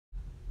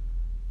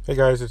Hey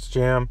guys, it's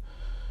Jam.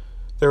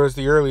 There was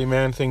the early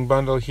Man Thing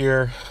bundle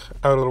here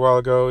out a little while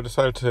ago.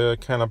 Decided to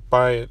kind of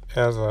buy it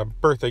as a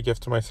birthday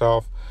gift to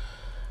myself.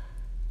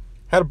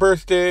 Had a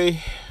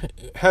birthday,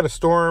 had a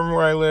storm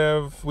where I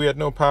live. We had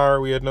no power,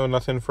 we had no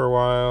nothing for a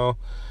while.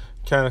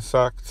 Kind of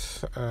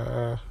sucked.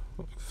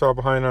 Fell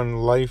behind on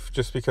life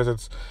just because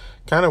it's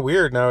kind of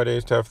weird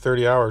nowadays to have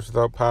 30 hours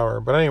without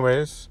power. But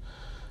anyways,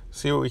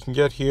 see what we can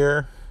get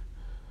here.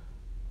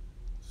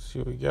 See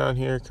what we got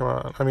here. Come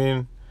on.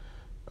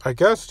 I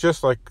guess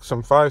just like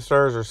some 5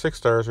 stars or 6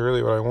 stars are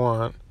really what I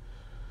want.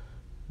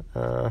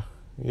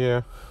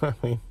 Yeah, I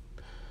mean,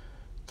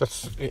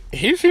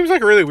 he seems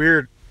like a really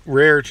weird,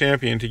 rare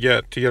champion to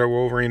get a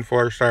Wolverine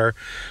 4 star.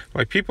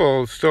 Like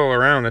people still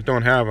around that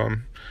don't have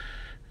him.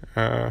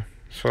 So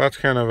that's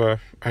kind of a,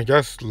 I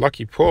guess,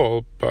 lucky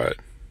pull. But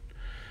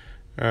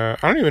I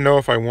don't even know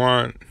if I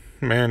want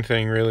Man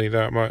Thing really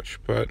that much.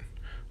 But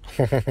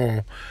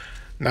now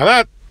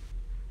that,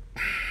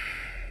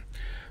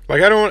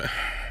 like, I don't.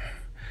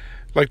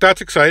 Like,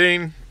 that's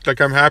exciting. Like,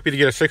 I'm happy to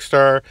get a 6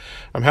 star.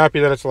 I'm happy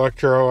that it's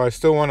Electro. I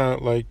still want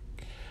to, like,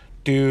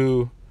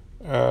 do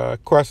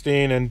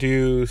questing and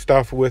do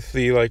stuff with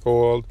the, like,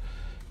 old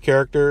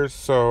characters.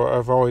 So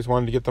I've always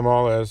wanted to get them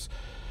all as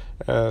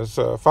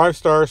 5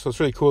 stars. So it's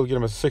really cool to get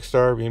them as a 6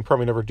 star. I mean,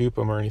 probably never dupe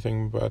them or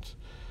anything, but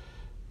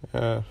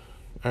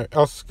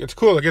it's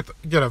cool to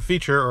get a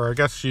feature, or I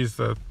guess she's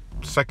the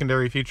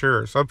secondary feature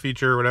or sub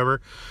feature or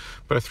whatever.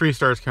 But a 3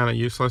 star is kind of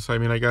useless. I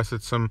mean, I guess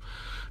it's some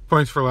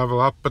points for level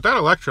up, but that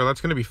Electro,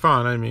 that's going to be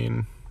fun. I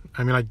mean,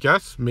 I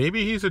guess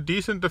maybe he's a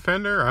decent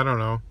defender. I don't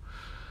know.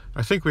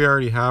 I think we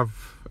already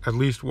have at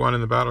least one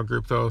in the battle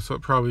group though, so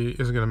it probably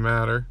isn't going to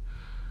matter.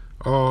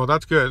 Oh,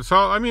 that's good.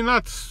 So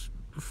it's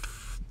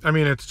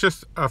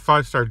just a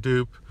 5 star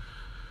dupe,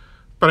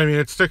 but I mean,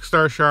 it's 6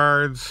 star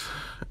shards.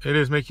 It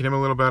is making him a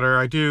little better.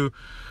 I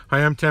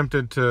am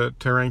tempted to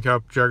rank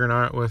up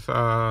Juggernaut with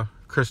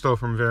Crystal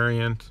from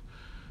Variant.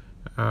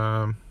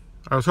 I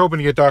was hoping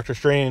to get Doctor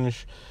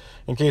Strange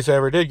in case I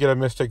ever did get a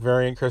Mystic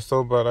Variant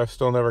Crystal, but I've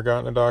still never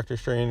gotten a Doctor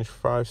Strange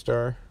 4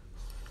 star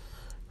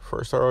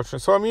Ultra.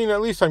 So I mean,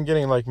 at least I'm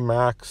getting like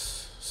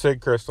max Sig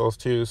crystals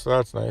too, so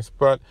that's nice.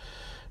 But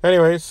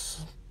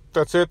anyways,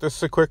 that's it. This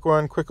is a quick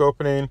one, quick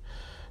opening.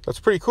 That's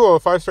pretty cool.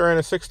 A 5 star and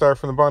a 6 star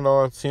from the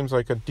bundle. It seems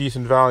like a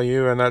decent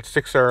value, and that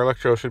 6 star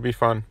Electro should be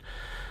fun.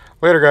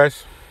 Later,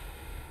 guys.